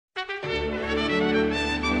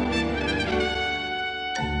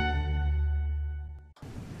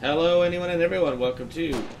Hello, anyone and everyone. Welcome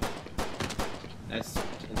to. That's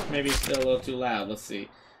maybe still a little too loud. Let's see.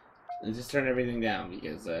 Let's just turn everything down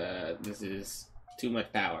because this is too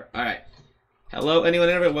much power. All right. Hello, anyone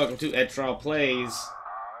and everyone. Welcome to Edtrawl Plays.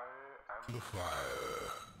 The fire,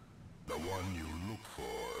 the one you look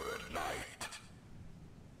for at night.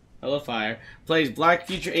 Hello, Fire. Plays Black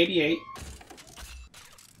Future 88. All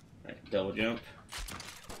right, double jump.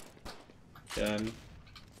 Done.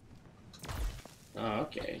 Oh,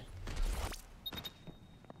 okay.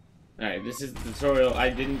 Alright, this is the tutorial. I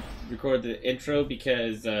didn't record the intro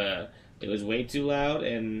because it was way too loud,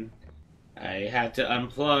 and I had to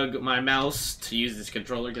unplug my mouse to use this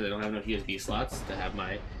controller because I don't have enough USB slots to have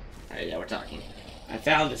my... Alright, yeah, we're talking. I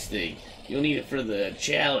found this thing. You'll need it for the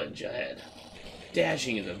challenge ahead.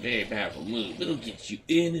 Dashing is a very powerful move. It'll get you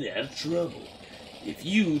in and out of trouble. If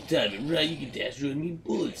you time it right, you can dash through enemy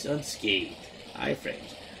bullets unscathed.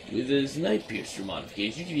 Iframes. With a Snipe Piercer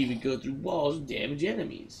modification, you can even go through walls and damage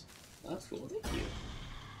enemies. That's cool, thank you.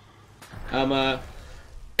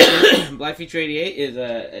 Black Future 88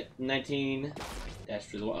 is 19 dash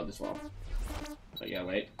through the wall. This wall. So yeah,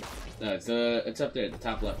 wait. No, it's up there at the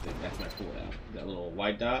top left. That's my cooldown. That little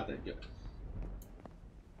white dot. That you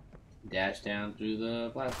dash down through the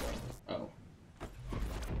platform. Oh.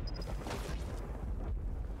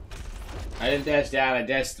 I didn't dash down. I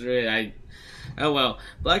dashed through it. Oh well.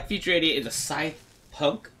 Black Future 88 is a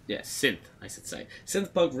Synth-Punk. Yeah, synth. I said scythe.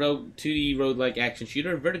 Synth-Punk rogue 2D roguelike action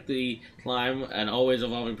shooter. Vertically climb an always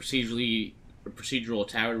evolving procedural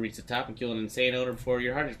tower to reach the top and kill an insane owner before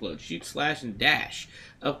your heart explodes. Shoot, slash, and dash.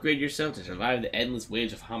 Upgrade yourself to survive the endless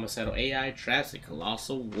waves of Homicidal AI traps and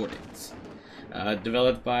Colossal Wardens.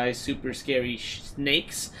 Developed by Super Scary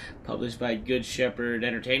Snakes. Published by Good Shepherd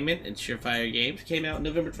Entertainment and Surefire Games. Came out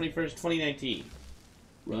November 21st, 2019.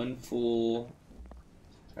 Run full...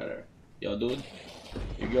 Y'all doing?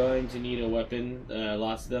 You're going to need a weapon.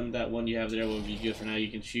 Lots of them. That one you have there will be good for now. You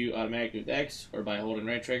can shoot automatically with X or by holding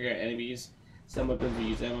right trigger at enemies. Some weapons will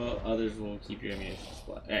use ammo. Others will keep your ammunition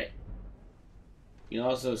supply. Alright. You can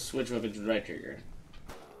also switch weapons with right trigger.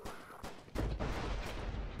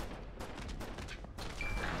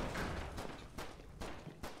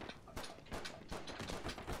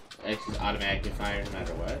 X is automatically fired no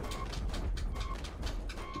matter what.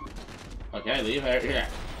 Okay, leave her here.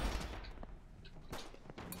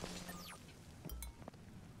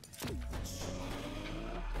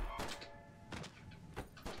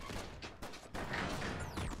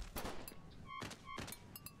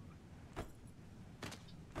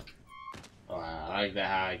 Oh, I like that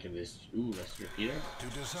how I can just... Ooh, that's the repeater. To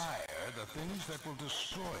desire the things that will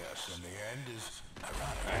destroy us in the end is...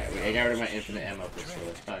 Alright, I got rid of my infinite ammo pistol.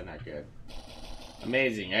 That's probably not good.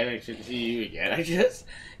 Amazing. I didn't expect to see you again, I guess.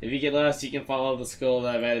 If you get lost, you can follow the skull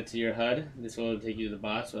that I've added to your HUD. This will take you to the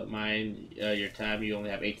boss, but mind your time, you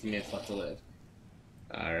only have 18 minutes left to live.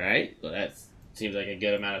 Alright, well that seems like a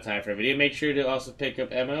good amount of time for a video. Make sure to also pick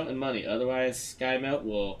up ammo and money, otherwise Skymelt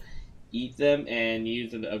will eat them and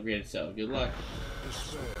use them to upgrade itself. Good luck.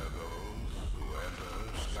 Despair those who enter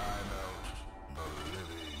Skymelt, the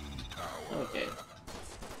living tower. Okay.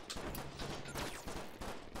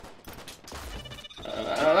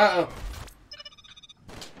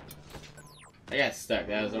 I got stuck.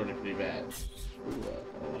 That was already pretty bad. Ooh,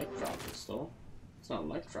 electron pistol. It's not an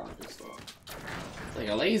electron pistol. It's like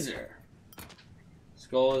a laser.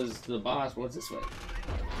 Skull is the boss. What's this way?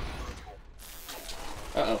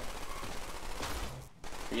 Uh-oh.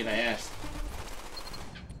 Forget I asked.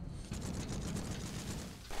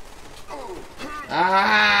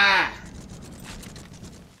 Ah!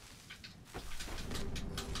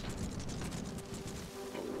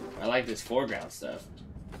 I like this foreground stuff.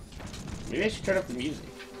 Maybe I should turn up the music.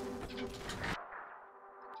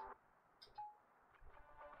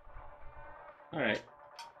 Alright.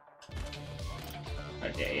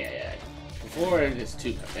 Okay, yeah. Before it's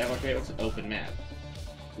too much. Okay, it's an open map.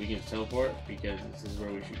 We can teleport because this is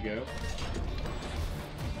where we should go.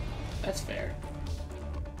 That's fair.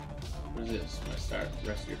 What is this? Let's start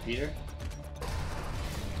rest of your Peter.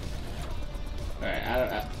 Alright,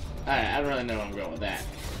 I don't really know where I'm going with that.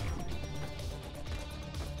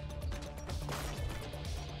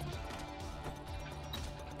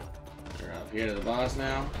 We're up here to the boss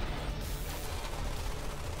now.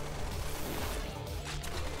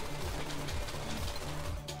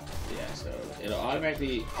 Yeah, so it'll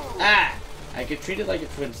automatically... Ah! I could treat it like a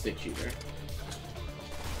twin stick shooter.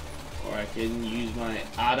 Or I can use my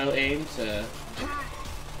auto aim to...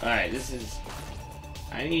 Alright, this is...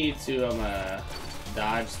 I need to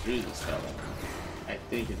dodge through this fellow. I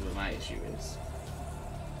think is what my issue is.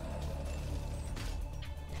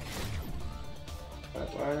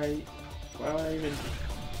 Why would I even...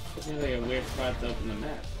 It seems like a weird spot to open the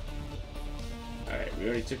map. Alright, we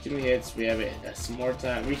already took too many hits. We have some more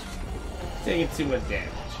time. We're taking too much damage.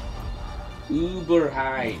 Uber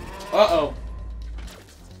high. Uh-oh.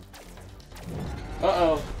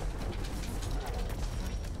 Uh-oh.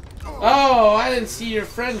 Oh, I didn't see your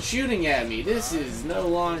friend shooting at me. This is no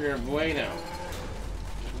longer bueno.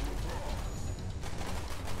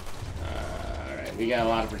 Alright, we got a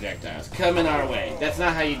lot of projectiles coming our way. That's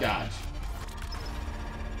not how you dodge.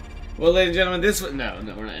 Well, ladies and gentlemen, this was... No,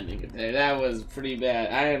 we're not ending it there. That was pretty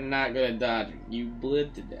bad. I am not gonna dodge. You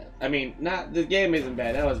bled to death. I mean, not... The game isn't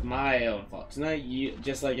bad. That was my own fault. It's not you...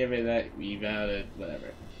 Just like everything that we voted, whatever.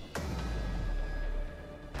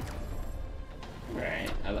 Alright.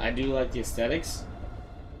 I do like the aesthetics.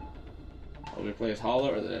 Oh, we play as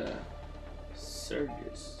Hollow or the...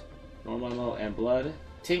 Surges. Normal ammo and blood.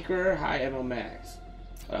 Tinkerer, high ammo max.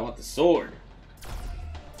 But I want the sword.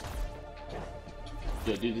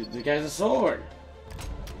 Dude, the guy's a sword.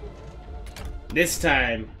 This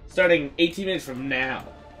time, starting 18 minutes from now.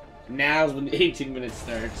 Now's when the 18 minutes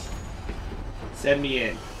starts. Send me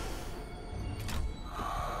in.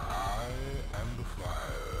 I am the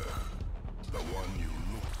fire, the one you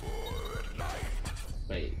look for at night.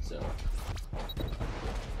 Wait, so.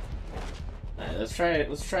 Alright,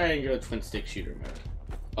 let's try and go twin stick shooter mode.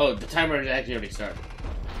 Oh, the timer has actually already started.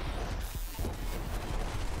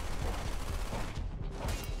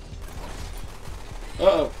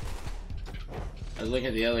 Uh-oh. I was looking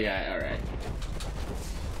at the other guy. Alright.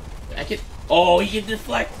 I can... Oh, he can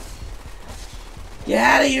deflect. Get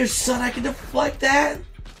out of here, son. I can deflect that.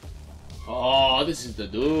 Oh, this is the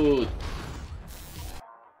dude.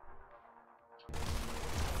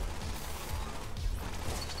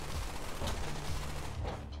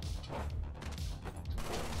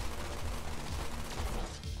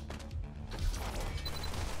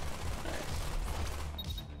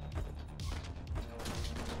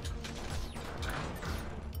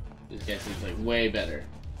 This guy seems like way better.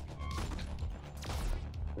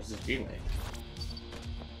 What's this green way?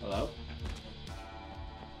 Hello?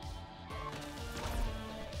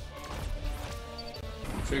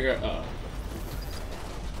 Trigger. Oh.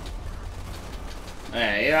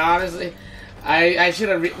 Alright, you know, honestly, I should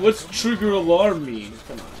have. What's trigger alarm mean?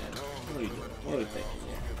 Come on, man. What are we doing? What are we thinking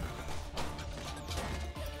here?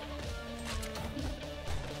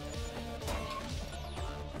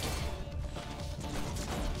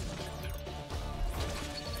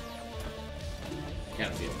 I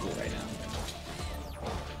kind of feel cool right now.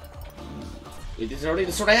 Wait, this is already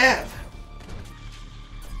the sword I have.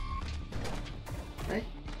 Right?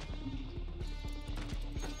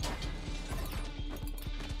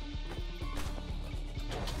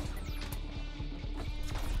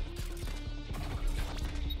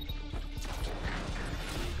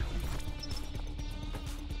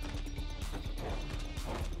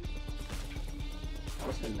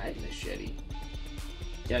 What's the knife machete?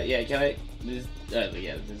 Yeah, can I?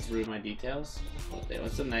 Yeah, does this ruin my details? Okay,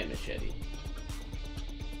 what's the night machete?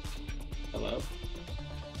 Hello?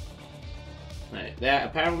 Alright, that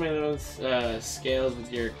apparently scales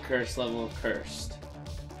with your curse level cursed.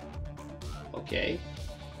 Okay.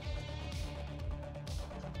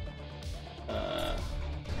 What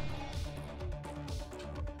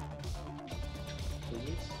is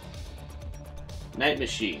this? Night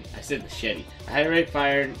machine. I said machete. A high rate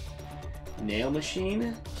fire nail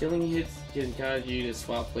machine. Killing hits can cause you to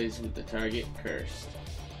swap places with the target cursed.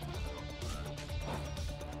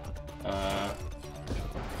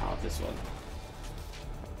 Oh, this one.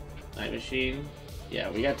 Night machine. Yeah,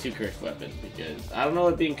 we got two cursed weapons because I don't know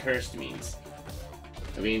what being cursed means.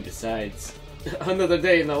 I mean, besides another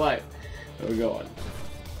day in the life. Where we going?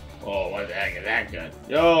 Oh, what the heck is that gun?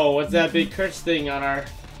 Yo, what's that big cursed thing on our?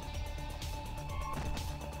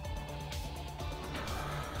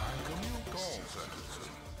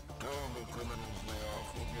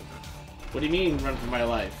 What do you mean, run for my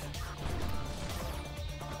life?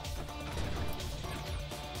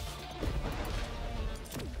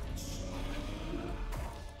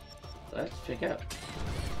 Let's pick up.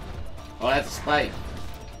 Oh, that's a spike.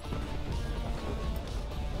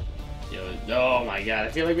 Yo, oh my god, I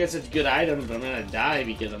feel like we have such good items, but I'm gonna die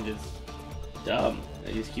because I'm just dumb.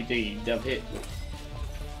 I just keep taking dumb hits.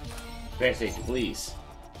 Fire station, please.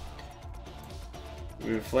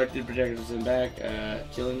 Reflected projectiles in back,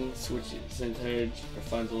 killing switch Synth-Punk for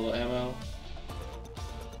fun to little ammo.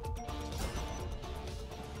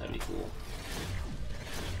 That'd be cool.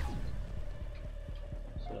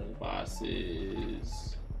 So the boss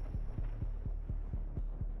is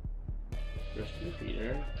Rush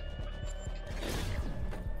Repeater.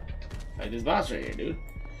 Fight this boss right here, dude.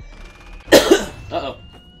 Uh-oh.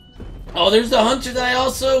 Oh, there's the hunter that I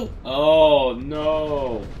also... Oh,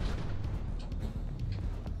 no.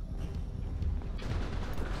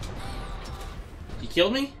 He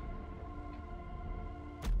killed me?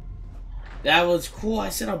 That was cool. I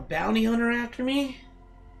sent a bounty hunter after me?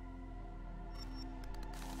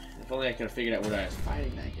 If only I could have figured out where I was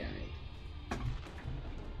fighting that guy.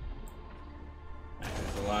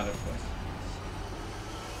 There's a lot of questions.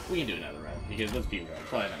 We can do another round, because let's be real.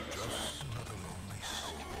 Probably not this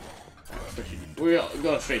round. We're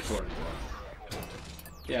going straight toward it.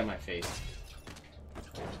 Get out of my face.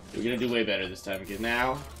 We're gonna do way better this time, because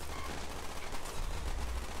now...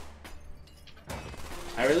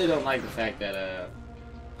 I really don't like the fact that,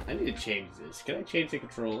 I need to change this. Can I change the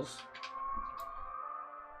controls?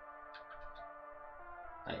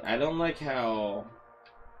 I don't like how...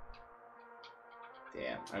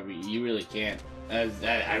 Damn, you really can't.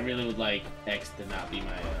 I really would like X to not be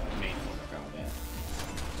my main form of combat.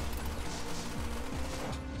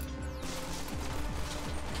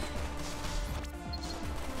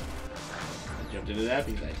 I jumped into that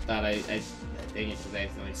because I thought I dang it, because I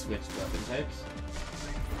accidentally switched weapon types.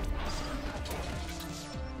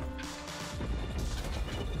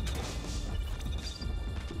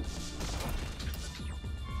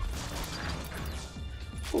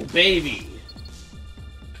 Oh, baby!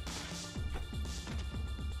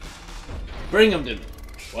 Bring him to me.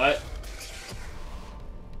 What?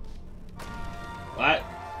 What?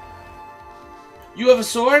 You have a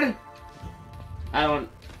sword? I don't...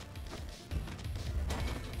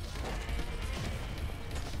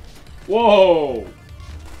 Whoa!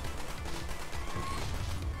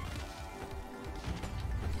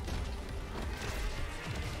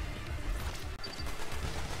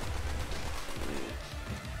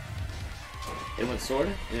 It went sword?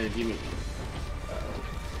 And then he moved.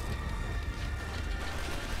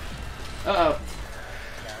 Uh-oh.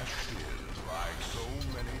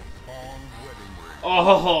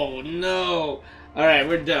 Oh, no. Alright,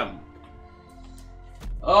 we're done.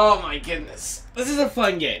 Oh, my goodness. This is a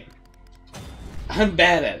fun game. I'm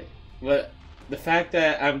bad at it. But the fact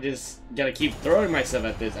that I'm just gonna keep throwing myself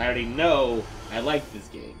at this, I already know I like this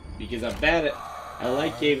game. Because I'm bad at... I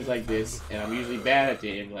like games like this, and I'm usually bad at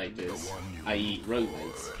games like this, i.e.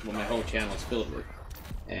 roguelikes, what my whole channel is filled with.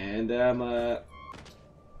 And,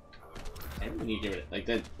 I really need to get rid of like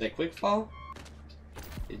that quick fall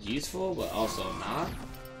is useful, but also not.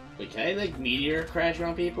 But can I like meteor crash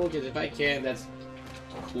around people? Because if I can, that's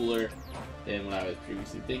cooler than what I was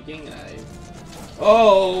previously thinking.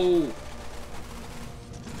 Oh!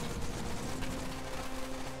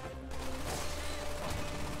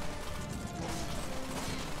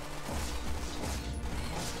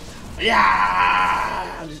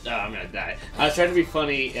 Yeah! I'm gonna die. I was trying to be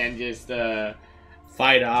funny and just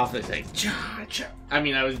fight off. It's like cha cha. I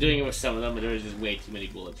mean, I was doing it with some of them, but there was just way too many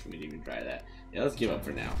bullets for me to even try that. Yeah, let's give up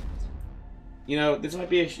for now. You know, this might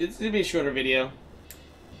be a shorter video,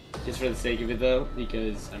 just for the sake of it, though,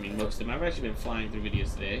 because I mean, most of them I've actually been flying through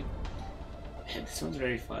videos today, and this one's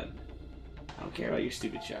very fun. I don't care about your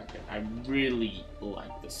stupid shotgun. I really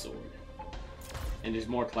like the sword, and there's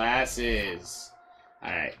more classes. All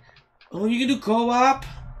right. Oh, you can do co-op?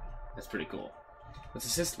 That's pretty cool. What's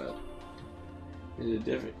assist mode? Is it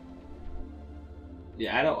different?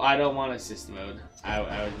 Yeah, I don't want assist mode. I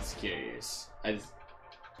was just curious.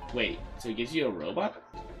 Wait, so it gives you a robot?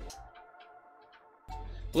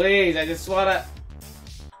 Please, I just wanna...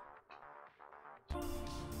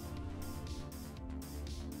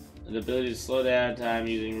 The ability to slow down time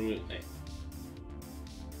using remove...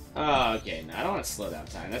 Oh, okay. No, I don't want to slow down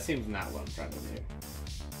time. That seems not what I'm trying to do.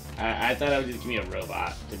 I thought it would just give me a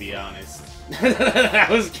robot, to be honest. That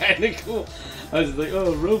was kind of cool. I was just like,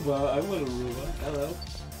 oh, robot. I want a robot. Hello.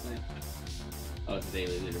 Like, oh, it's a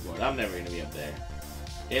daily leaderboard. I'm never going to be up there.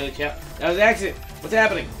 Daily chat. That was an accident. What's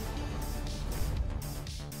happening?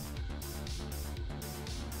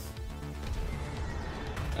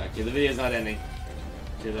 Okay, the video's not ending.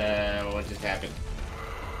 Because, what just happened?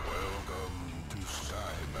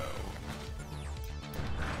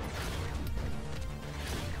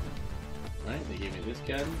 Alright, they gave me this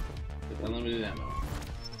gun with unlimited ammo.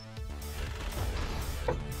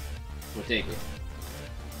 We'll take it.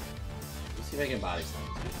 Let's see if I can body slam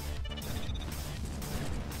this.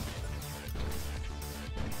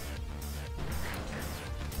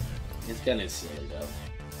 This gun is silly though.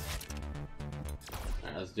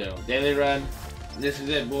 Alright, let's go. Daily run. This is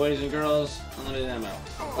it, boys and girls. Unlimited ammo.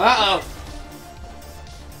 Uh-oh!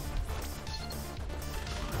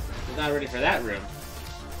 He's not ready for that room.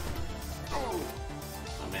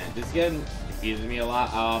 Oh man. This gun confuses me a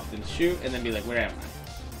lot. I'll often shoot and then be like, where am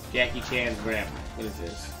I? Jackie Chan's, where am I? What is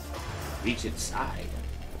this? Reach inside.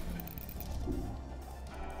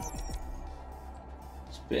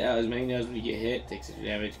 Spit out as many nodes when you get hit. Takes extra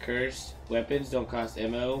damage. Cursed. Weapons don't cost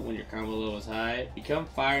ammo when your combo level is high. Become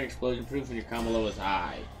fire and explosion proof when your combo level is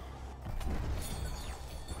high.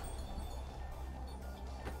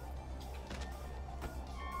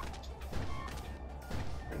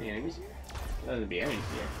 Are there any enemies here? There doesn't be enemies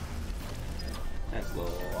here. That's a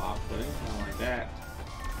little off-putting. I don't like that.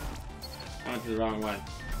 I went to the wrong one.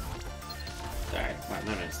 Sorry,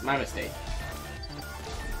 my mistake.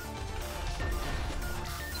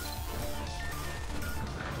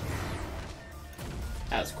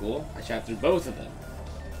 That was cool. I shot through both of them.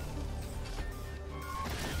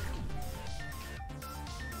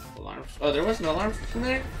 Alarms. Oh, there was an alarm from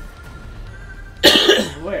there?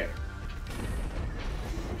 Where?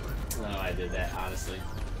 Oh, I did that, honestly.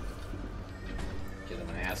 Because I'm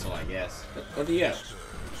an asshole, I guess. What do you have?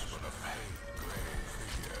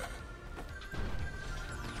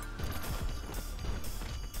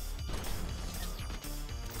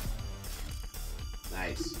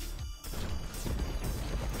 Nice.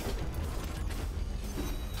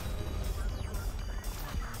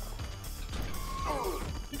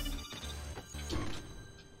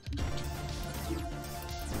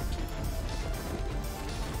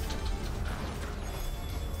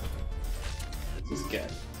 This is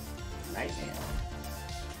good. Night nail.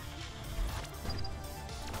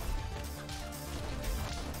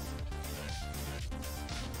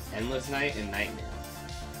 Endless Night and Night Nail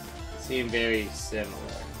seem very similar.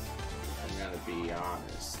 I'm gonna be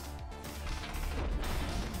honest.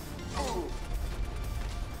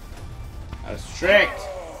 I was tricked.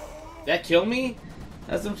 Did that kill me?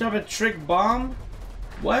 That's some type of trick bomb?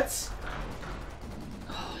 What?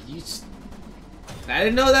 Oh, you just... I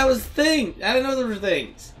didn't know that was a thing. I didn't know there were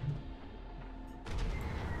things.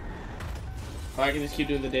 Oh, I can just keep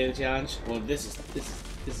doing the daily challenge. Well, this is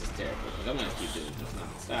terrible. But I'm gonna keep doing this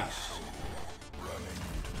non-stop.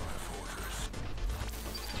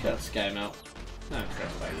 Shut up, Sky Melt. Not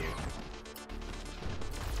impressed by you.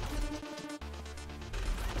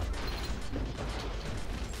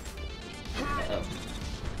 Uh-oh.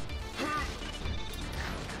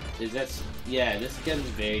 Is that... Yeah, this gun's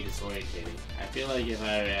very disorientating. I feel like if I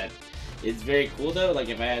had... It's very cool though, like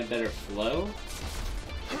if I had better flow...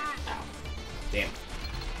 Ow. Damn.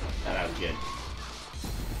 Thought I was good.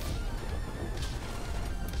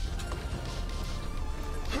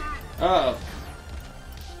 Uh-oh.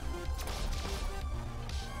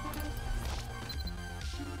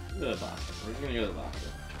 Go to the box. We're just gonna go to the box.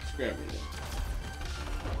 Screw everything.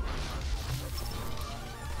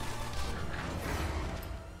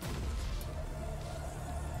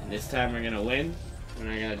 And this time we're gonna win. We're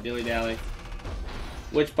not gonna dilly dally.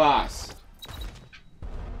 Which boss?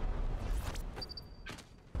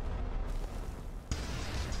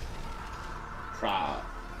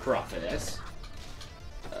 Prophetess.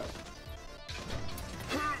 Oh.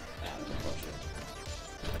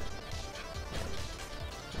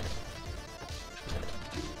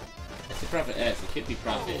 It's a Prophet S. It could be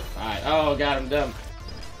Prophet 5. Oh god, I'm dumb.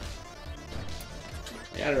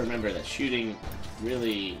 I gotta remember that shooting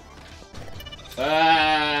really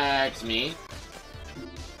fucks me.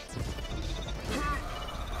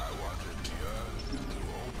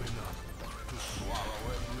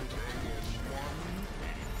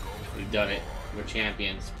 We've done it. We're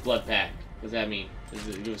champions. Blood pack. What does that mean?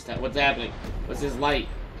 What's happening? What's this light?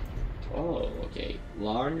 Oh, okay.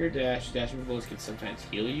 Longer dash. Dashing bullets can sometimes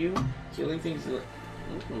heal you. Healing things. Ooh,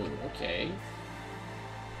 okay.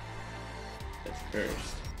 That's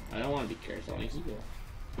cursed. I don't want to be cursed. I want to heal.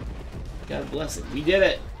 God bless it. We did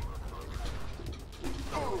it!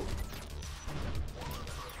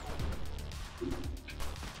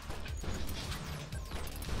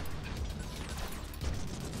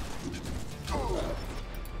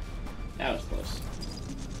 That was close.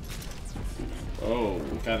 Oh,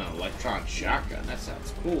 we found an electron shotgun. That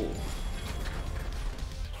sounds cool.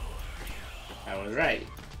 I was right.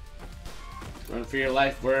 Run for your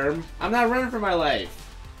life, worm. I'm not running for my life.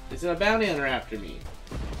 It's a bounty hunter after me.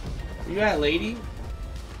 You got lady?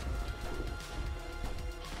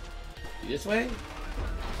 You this way?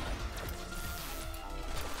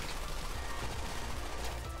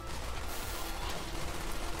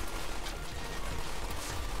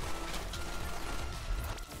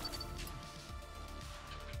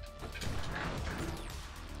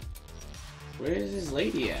 Where is this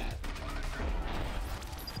lady at?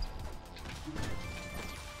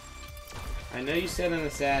 I know you sent an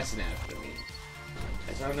assassin after me. I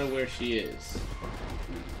just don't know where she is.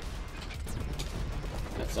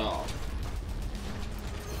 That's all.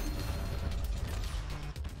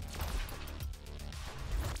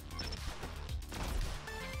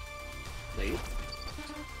 Leave.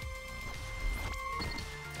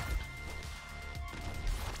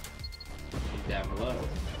 She's down below.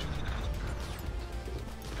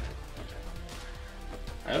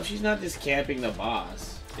 I hope she's not just camping the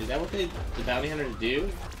boss. Is that what the bounty hunters do?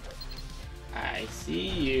 I see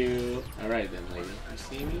you. Alright then, lady. You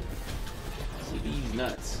see me? See these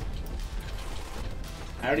nuts.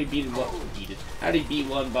 I already beat one. I already beat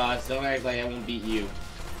one boss. Don't act like I won't beat you.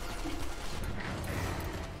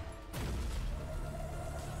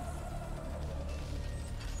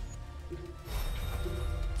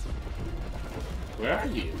 Where are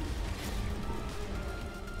you?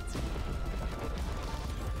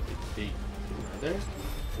 Big brother?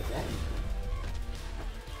 What's that?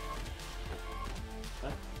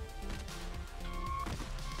 What?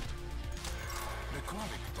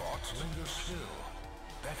 Necrotic thoughts linger still,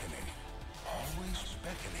 beckoning, always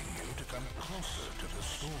beckoning you to come closer to the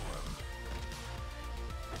storm.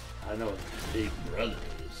 I know what Big Brother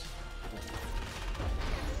is.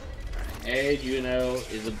 Hey, Juno,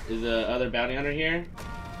 is the other bounty hunter here?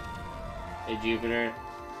 Hey, Jupiter.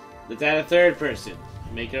 Let's add a third person.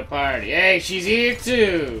 Make it a party. Hey, she's here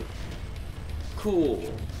too! Cool.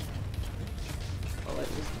 Oh,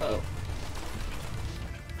 let's just, oh.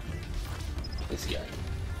 This guy.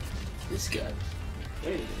 This guy.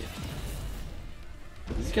 Wait a minute.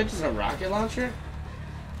 Is this guy just a rocket launcher?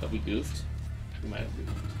 Oh, we goofed? We might have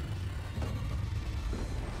goofed.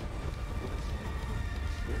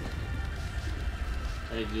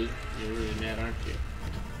 Hey dude, you're really mad, aren't you?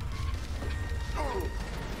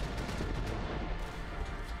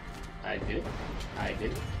 I did it. I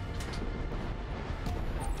did it.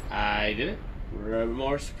 I did it.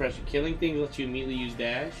 Remorse suppression. Killing things lets you immediately use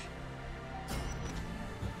dash.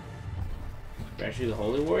 Actually, the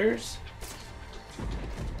Holy Warriors?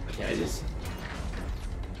 Can I just...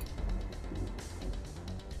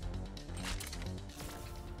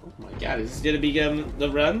 Oh my god, is this gonna become the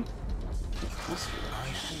run? I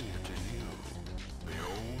see it in you. The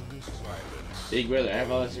oldest violence. Big brother, I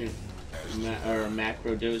have all this or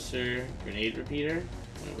macro doser, grenade repeater.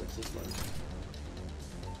 Wait, what's this one?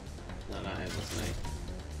 No, not endless night.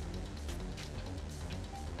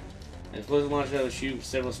 An explosive launcher that will shoot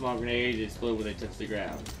several small grenades and explode when they touch the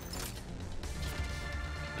ground.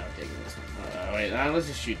 No, we're taking this one. Wait, let's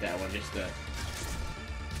just shoot that one. Just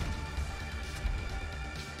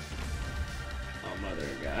oh, mother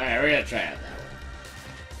of God. Alright, we're gonna try out that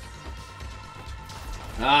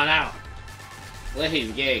one. Oh no!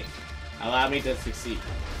 Please, game. Allow me to succeed.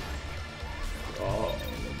 Oh,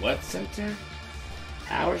 what center?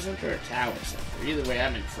 Power center or tower center? Either way,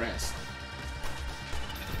 I'm impressed.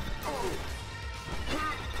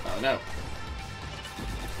 Oh no.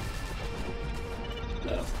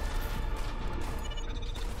 No.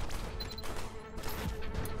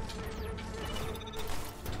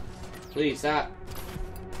 Please stop.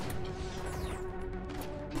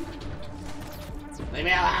 Leave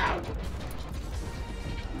me alone.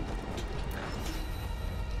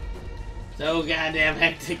 So goddamn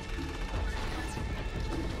hectic.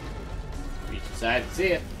 Reach inside and see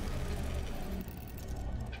it.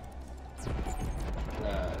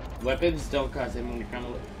 Weapons don't cost ammo when you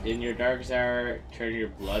crumble. In your darkest hour, turn your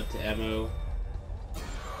blood to ammo.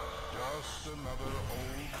 Just another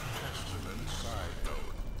Old Testament side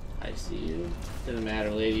note. I see you. Doesn't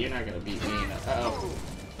matter, lady. You're not gonna beat me. Uh-oh.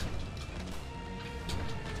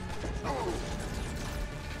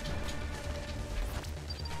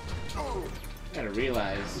 I gotta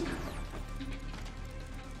realize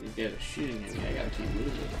these guys are shooting at me. I gotta keep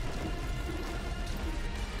moving.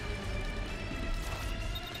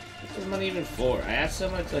 What's this money even for? I have so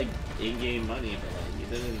much like in-game money, but like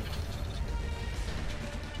it doesn't.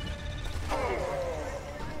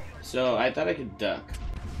 So I thought I could duck.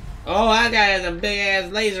 Oh, that guy has a big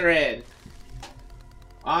ass laser head.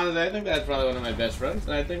 Honestly, I think that's probably one of my best runs,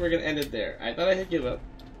 and I think we're gonna end it there. I thought I could give up.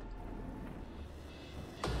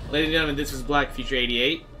 Ladies and gentlemen, this was Black Future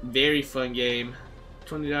 88. Very fun game.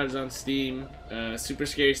 $20 on Steam. Super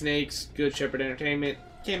Scary Snakes. Good Shepherd Entertainment.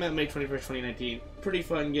 Came out May 21st, 2019. Pretty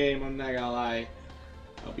fun game, I'm not gonna lie.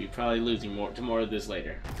 I'll be probably losing to more of this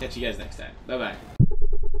later. Catch you guys next time. Bye-bye.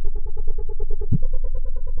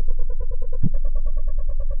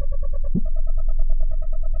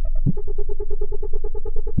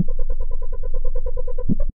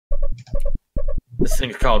 This thing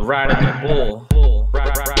is called Riding the Bull.